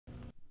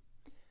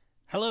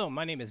Hello,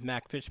 my name is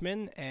Mac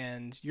Fishman,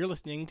 and you're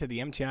listening to the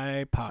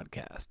MTI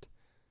podcast.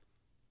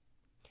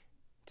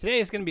 Today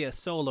is going to be a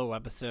solo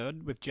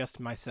episode with just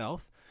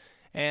myself,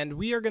 and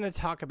we are going to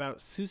talk about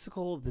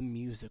Seussical the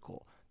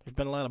musical. There's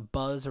been a lot of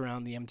buzz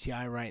around the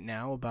MTI right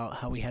now about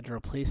how we had to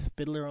replace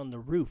Fiddler on the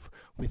Roof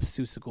with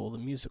Seussical the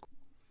musical.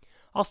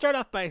 I'll start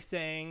off by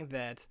saying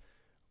that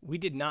we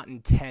did not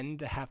intend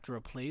to have to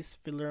replace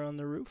Fiddler on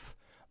the Roof,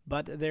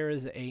 but there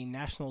is a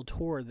national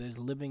tour that is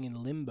living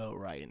in limbo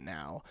right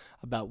now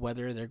about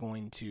whether they're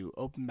going to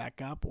open back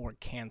up or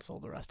cancel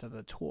the rest of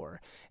the tour.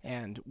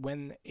 And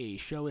when a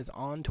show is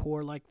on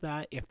tour like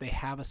that, if they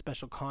have a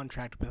special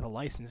contract with a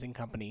licensing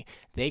company,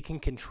 they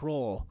can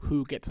control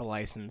who gets a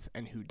license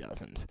and who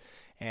doesn't.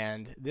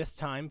 And this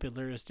time,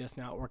 Fiddler is just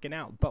not working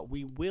out. But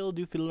we will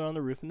do Fiddler on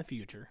the Roof in the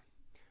future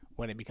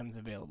when it becomes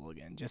available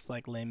again. Just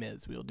like Les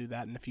Mis, we'll do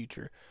that in the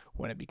future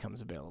when it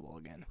becomes available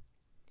again.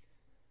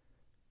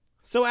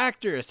 So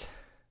actors,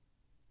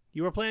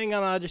 you were planning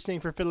on auditioning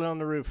for Fiddler on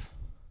the Roof,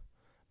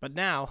 but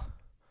now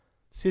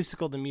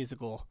Seussical the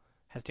musical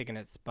has taken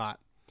its spot.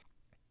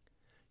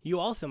 You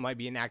also might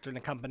be an actor in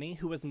a company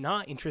who was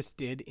not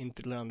interested in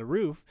Fiddler on the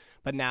Roof,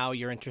 but now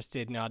you're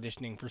interested in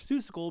auditioning for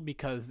Seussical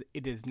because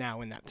it is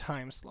now in that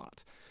time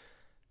slot.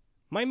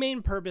 My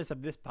main purpose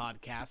of this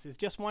podcast is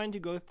just wanting to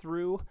go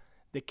through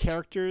the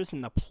characters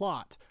and the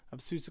plot of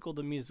Seussical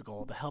the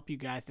musical to help you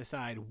guys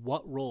decide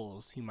what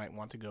roles you might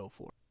want to go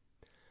for.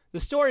 The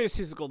story of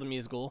Seussical the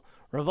musical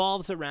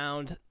revolves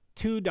around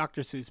two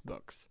Dr. Seuss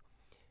books,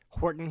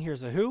 Horton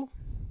Hears a Who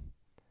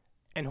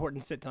and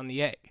Horton Sits on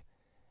the Egg.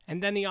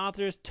 And then the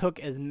authors took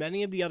as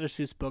many of the other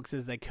Seuss books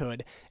as they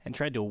could and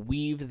tried to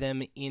weave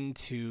them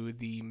into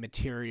the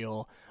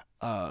material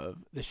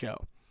of the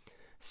show.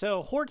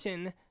 So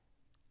Horton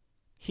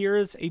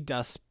hears a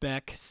dust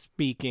speck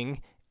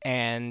speaking,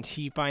 and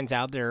he finds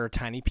out there are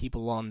tiny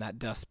people on that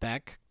dust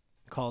speck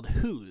called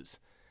Whos.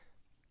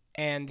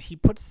 And he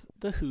puts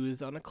the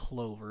Whos on a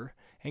clover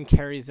and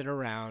carries it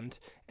around.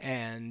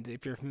 And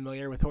if you're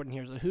familiar with Horton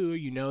Hears a Who,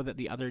 you know that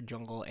the other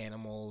jungle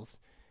animals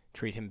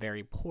treat him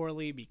very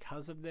poorly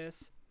because of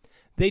this.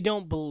 They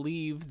don't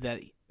believe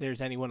that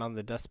there's anyone on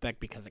the dust speck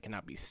because it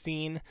cannot be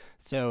seen.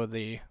 So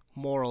the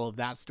moral of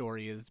that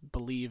story is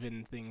believe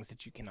in things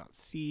that you cannot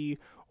see,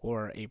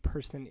 or a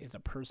person is a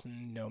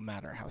person no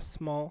matter how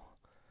small,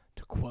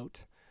 to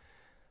quote.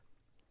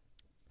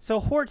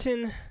 So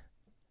Horton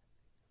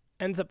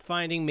ends up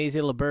finding Maisie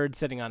LeBird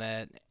sitting on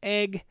an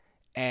egg,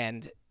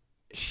 and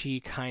she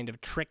kind of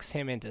tricks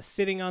him into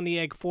sitting on the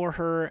egg for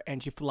her,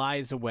 and she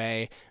flies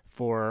away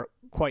for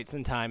quite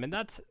some time. And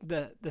that's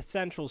the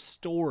central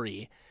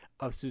story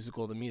of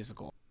Seussical the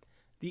musical.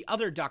 The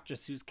other Dr.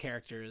 Seuss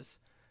characters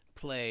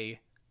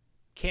play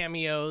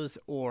cameos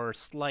or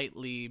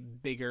slightly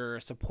bigger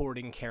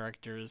supporting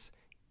characters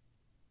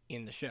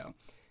in the show,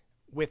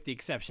 with the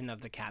exception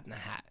of the Cat in the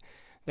Hat.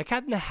 The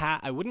Cat in the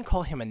Hat, I wouldn't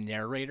call him a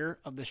narrator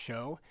of the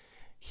show.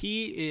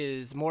 He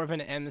is more of an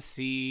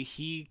MC.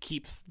 He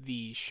keeps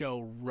the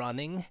show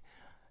running.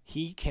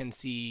 He can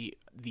see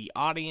the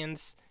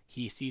audience.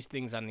 He sees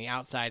things on the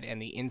outside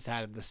and the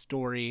inside of the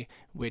story,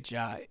 which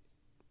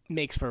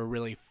makes for a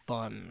really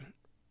fun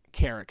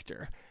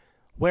character.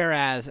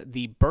 Whereas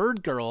the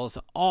Bird Girls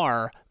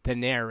are the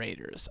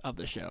narrators of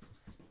the show.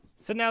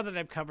 So now that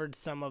I've covered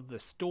some of the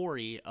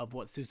story of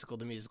what Seussical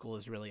the musical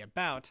is really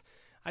about,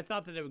 I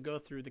thought that I would go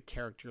through the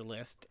character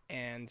list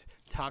and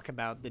talk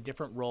about the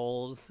different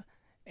roles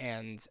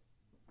and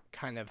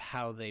kind of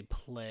how they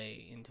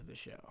play into the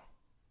show.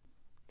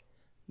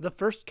 The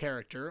first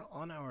character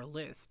on our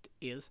list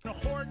is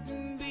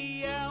Horton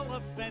the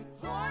elephant.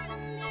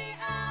 Horton the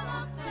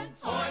elephant.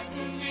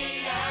 Horton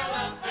the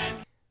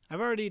elephant.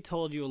 I've already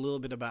told you a little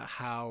bit about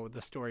how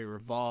the story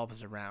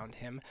revolves around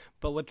him,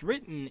 but what's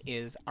written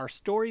is our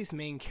story's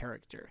main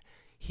character.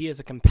 He is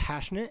a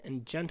compassionate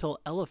and gentle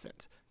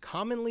elephant,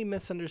 commonly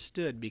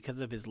misunderstood because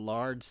of his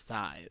large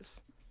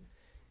size.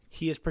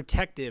 He is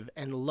protective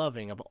and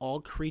loving of all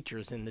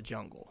creatures in the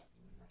jungle.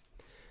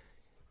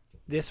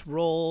 This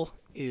role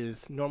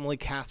is normally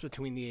cast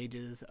between the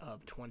ages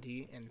of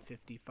 20 and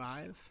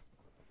 55.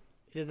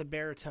 It is a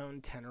baritone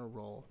tenor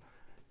role.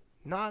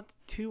 Not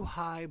too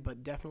high,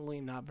 but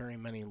definitely not very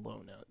many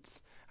low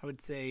notes. I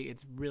would say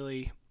it's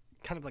really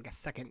kind of like a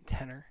second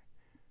tenor.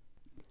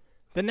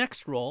 The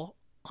next role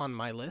on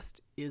my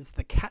list is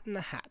the Cat in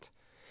the Hat.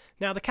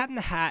 Now, the Cat in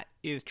the Hat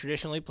is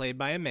traditionally played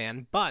by a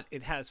man, but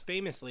it has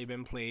famously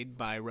been played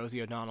by Rosie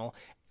O'Donnell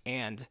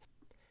and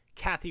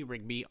Kathy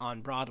Rigby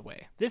on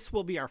Broadway. This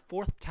will be our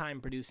fourth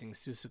time producing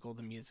Seussical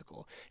the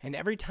musical, and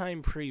every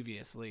time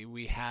previously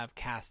we have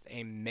cast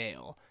a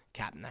male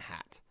Cat in the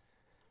Hat.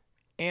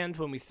 And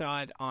when we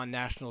saw it on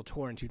national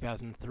tour in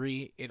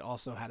 2003, it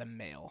also had a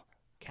male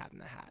Cat in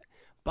the Hat.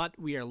 But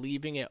we are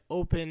leaving it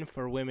open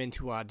for women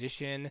to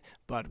audition,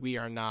 but we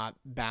are not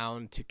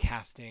bound to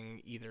casting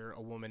either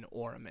a woman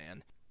or a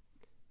man.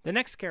 The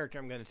next character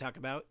I'm going to talk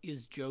about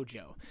is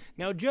JoJo.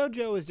 Now,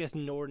 JoJo is just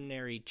an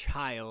ordinary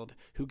child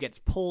who gets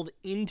pulled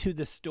into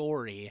the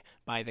story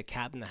by the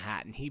Cat in the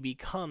Hat, and he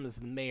becomes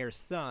the mayor's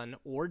son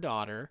or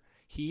daughter.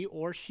 He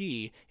or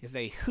she is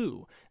a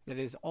who that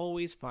is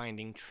always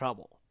finding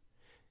trouble.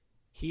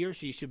 He or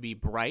she should be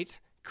bright,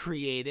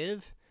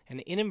 creative,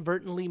 and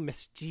inadvertently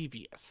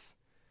mischievous,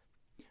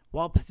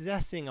 while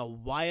possessing a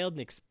wild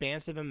and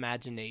expansive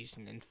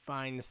imagination, and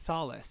find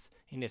solace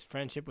in his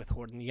friendship with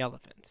Horton the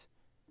elephant.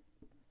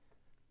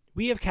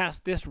 We have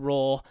cast this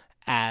role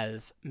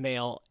as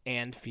male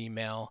and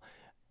female.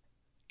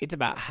 It's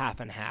about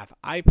half and half.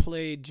 I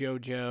played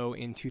JoJo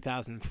in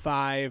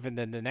 2005, and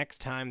then the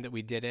next time that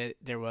we did it,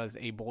 there was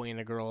a boy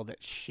and a girl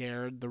that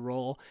shared the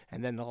role,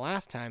 and then the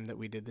last time that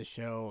we did the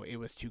show, it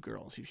was two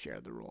girls who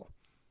shared the role.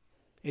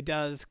 It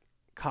does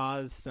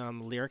cause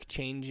some lyric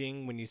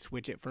changing when you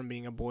switch it from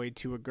being a boy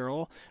to a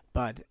girl,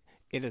 but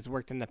it has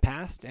worked in the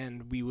past,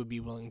 and we would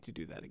be willing to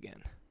do that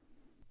again.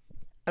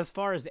 As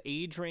far as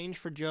age range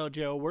for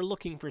JoJo, we're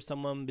looking for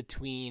someone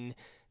between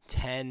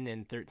 10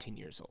 and 13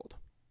 years old.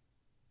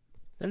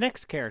 The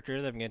next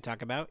character that I'm going to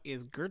talk about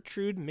is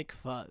Gertrude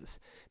McFuzz.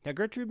 Now,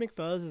 Gertrude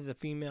McFuzz is a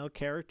female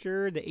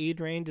character. The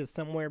age range is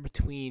somewhere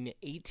between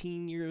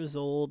 18 years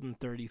old and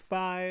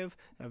 35,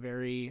 a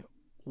very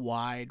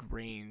wide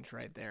range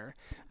right there.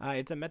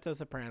 It's a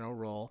mezzo-soprano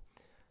role.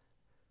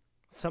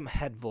 Some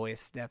head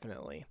voice,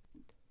 definitely.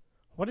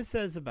 What it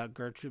says about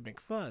Gertrude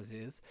McFuzz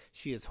is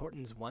she is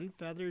Horton's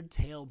one-feathered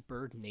tail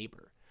bird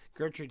neighbor.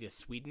 Gertrude is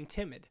sweet and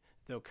timid,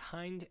 though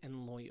kind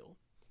and loyal.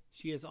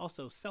 She is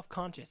also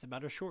self-conscious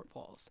about her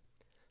shortfalls.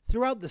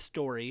 Throughout the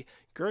story,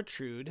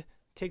 Gertrude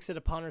takes it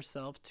upon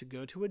herself to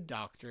go to a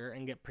doctor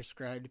and get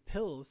prescribed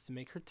pills to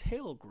make her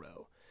tail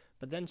grow,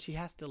 but then she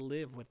has to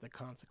live with the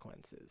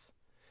consequences.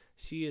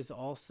 She is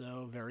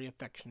also very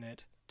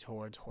affectionate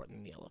towards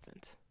Horton the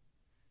elephant.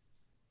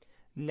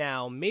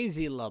 Now,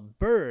 Maisie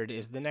LaBird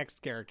is the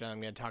next character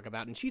I'm going to talk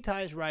about, and she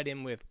ties right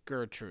in with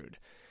Gertrude.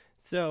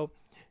 So,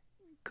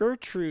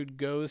 Gertrude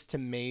goes to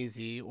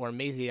Maisie, or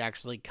Maisie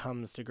actually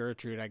comes to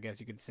Gertrude, I guess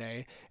you could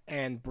say,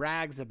 and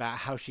brags about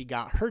how she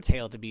got her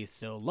tail to be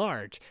so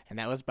large, and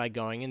that was by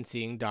going and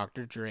seeing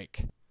Dr.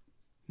 Drake.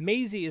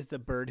 Maisie is the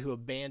bird who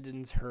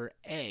abandons her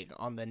egg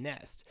on the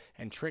nest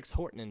and tricks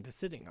Horton into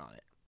sitting on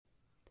it.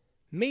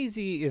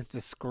 Maisie is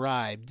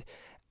described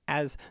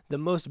as the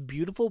most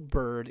beautiful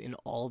bird in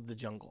all of the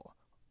jungle,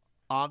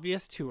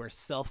 obvious to her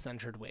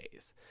self-centered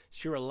ways.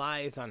 She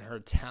relies on her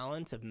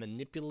talent of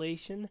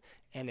manipulation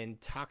and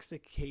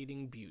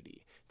intoxicating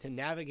beauty to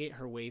navigate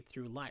her way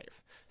through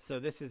life. So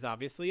this is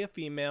obviously a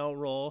female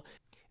role.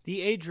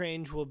 The age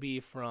range will be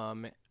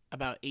from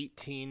about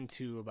 18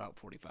 to about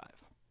 45.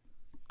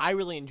 I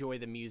really enjoy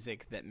the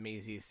music that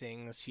Maisie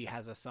sings. She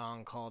has a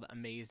song called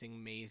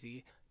Amazing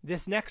Maisie.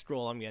 This next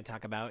role I'm going to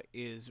talk about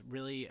is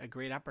really a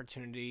great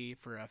opportunity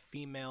for a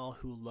female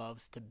who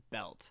loves to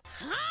belt.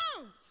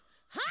 Humph!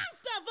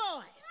 Humph the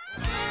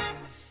voice!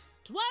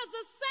 'Twas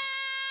the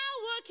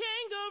sour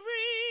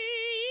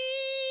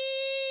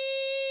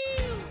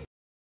kangaroo!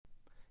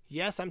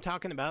 Yes, I'm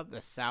talking about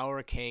the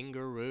sour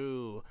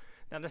kangaroo.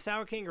 Now, the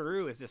sour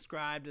kangaroo is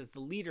described as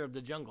the leader of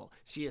the jungle.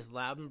 She is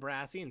loud and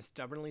brassy and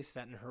stubbornly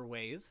set in her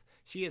ways.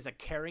 She is a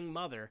caring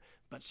mother,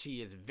 but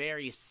she is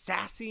very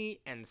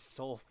sassy and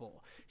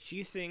soulful.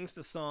 She sings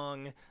the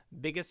song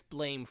Biggest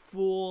Blame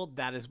Fool.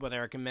 That is what I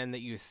recommend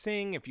that you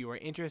sing if you are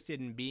interested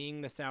in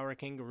being the sour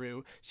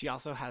kangaroo. She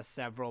also has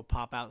several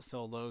pop-out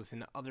solos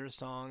in other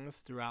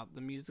songs throughout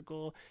the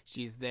musical.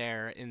 She's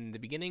there in the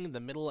beginning, the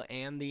middle,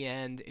 and the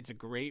end. It's a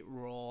great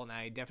role, and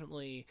I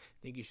definitely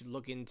think you should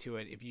look into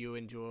it if you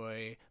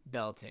enjoy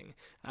belting.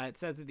 It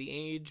says that the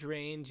age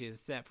range is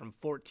set from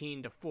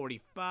 14 to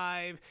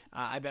 45.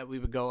 I bet we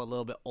would go a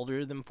little bit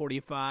older than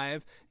 45.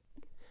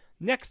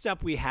 Next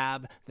up, we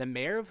have the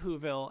mayor of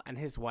Whoville and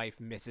his wife,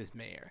 Mrs.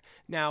 Mayor.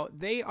 Now,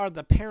 they are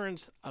the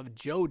parents of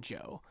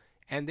JoJo,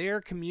 and they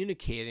are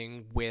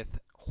communicating with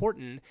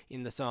Horton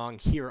in the song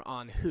Here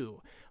on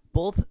Who.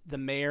 Both the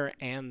mayor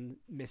and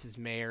Mrs.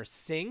 Mayor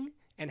sing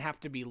and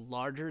have to be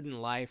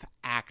larger-than-life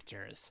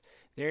actors.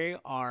 They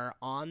are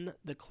on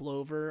the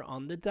clover,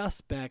 on the dust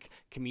speck,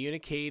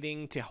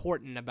 communicating to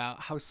Horton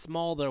about how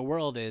small their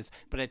world is,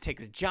 but it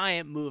takes a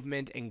giant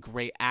movement and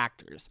great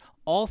actors.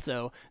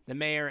 Also, the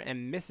mayor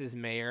and Mrs.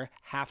 Mayor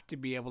have to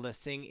be able to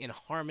sing in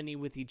harmony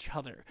with each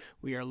other.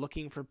 We are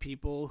looking for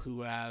people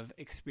who have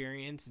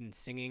experience in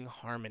singing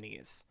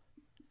harmonies.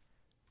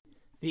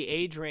 The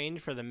age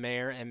range for the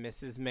mayor and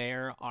Mrs.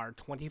 Mayor are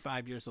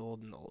 25 years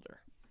old and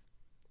older.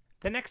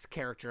 The next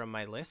character on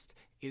my list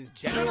is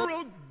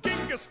General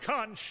Genghis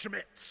Khan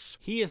Schmitz.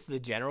 He is the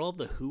general of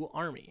the Who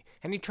army,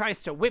 and he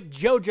tries to whip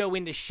JoJo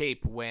into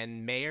shape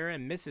when Mayor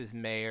and Mrs.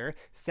 Mayor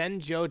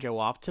send JoJo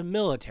off to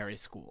military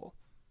school.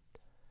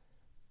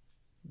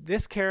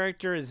 This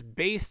character is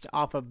based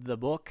off of the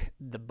book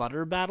The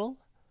Butter Battle.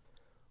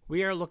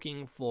 We are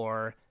looking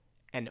for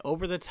an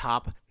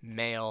over-the-top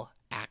male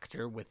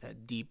actor with a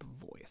deep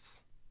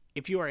voice.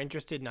 If you are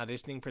interested in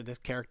auditioning for this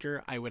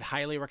character, I would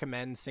highly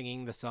recommend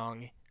singing the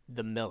song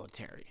The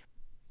Military.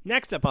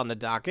 Next up on the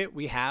docket,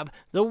 we have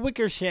the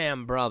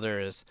Wickersham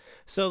Brothers.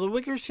 So the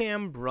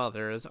Wickersham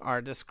Brothers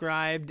are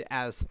described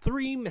as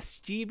three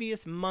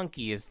mischievous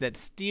monkeys that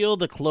steal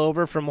the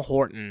clover from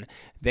Horton.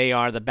 They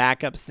are the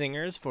backup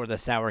singers for the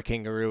Sour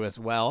Kangaroo as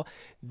well.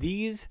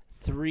 These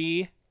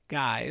three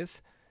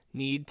guys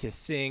need to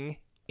sing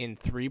in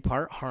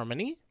 3-part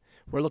harmony.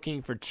 We're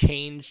looking for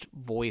changed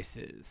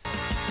voices.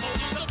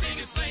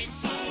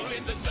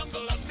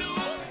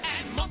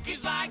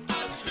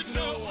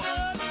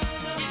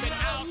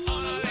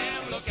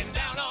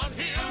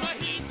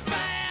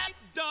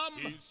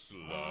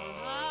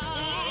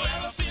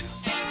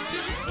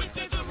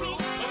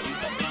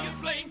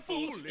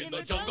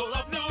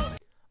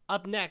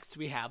 Up next,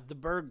 we have the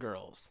Bird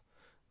Girls.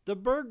 The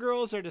Bird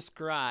Girls are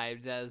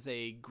described as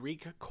a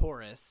Greek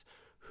chorus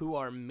who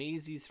are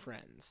Maisie's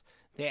friends.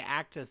 They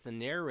act as the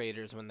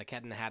narrators when the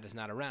Cat in the Hat is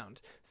not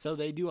around. So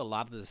they do a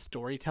lot of the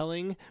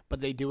storytelling,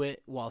 but they do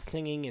it while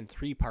singing in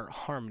 3-part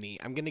harmony.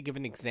 I'm going to give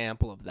an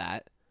example of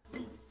that.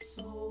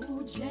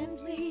 So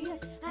gently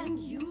and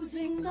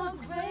using the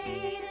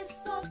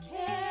greatest of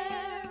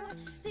care,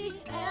 the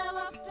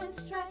elephant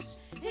stretched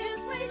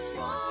his great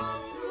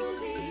trunk through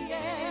the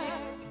air.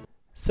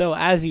 So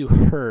as you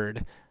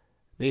heard,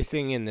 they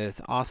sing in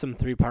this awesome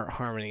 3-part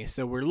harmony.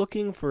 So we're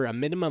looking for a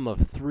minimum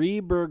of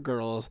 3 Bird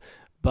Girls,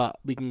 but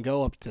we can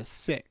go up to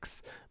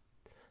 6.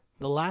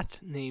 The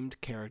last named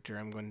character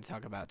I'm going to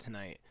talk about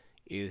tonight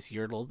is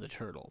Yertle the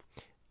Turtle.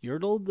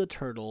 Yertle the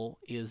Turtle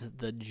is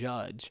the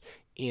judge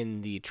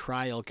in the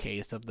trial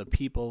case of the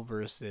People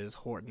versus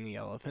Horton the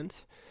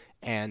Elephant,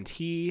 and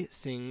he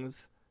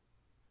sings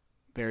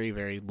very,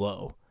 very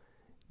low.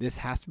 This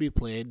has to be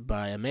played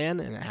by a man,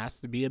 and it has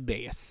to be a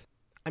bass.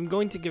 I'm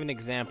going to give an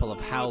example of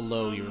how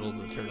low Yertle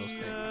the Turtle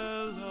sings.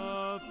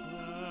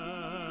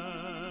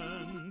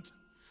 Elephant,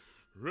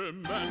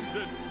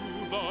 remanded to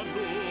the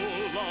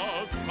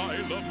Null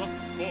Asylum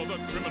for the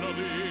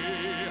criminally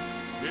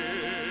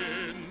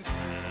insane.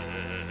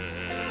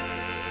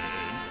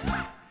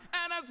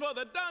 And as for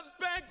the dust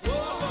bag,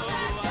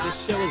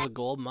 This show is a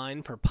gold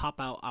mine for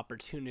pop-out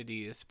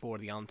opportunities for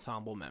the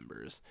ensemble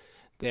members.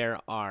 There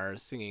are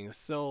singing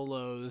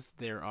solos,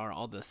 there are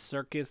all the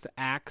circus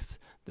acts,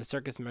 the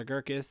Circus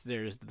McGurkus,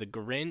 there's the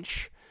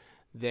Grinch,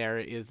 there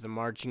is the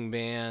marching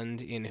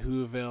band in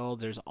Whoville,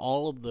 there's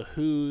all of the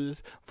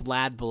Who's,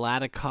 Vlad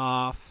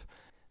Vladikov.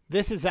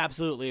 This is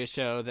absolutely a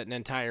show that an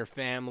entire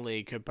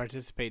family could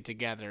participate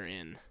together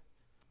in.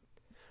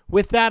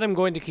 With that, I'm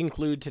going to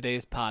conclude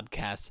today's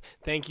podcast.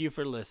 Thank you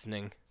for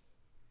listening.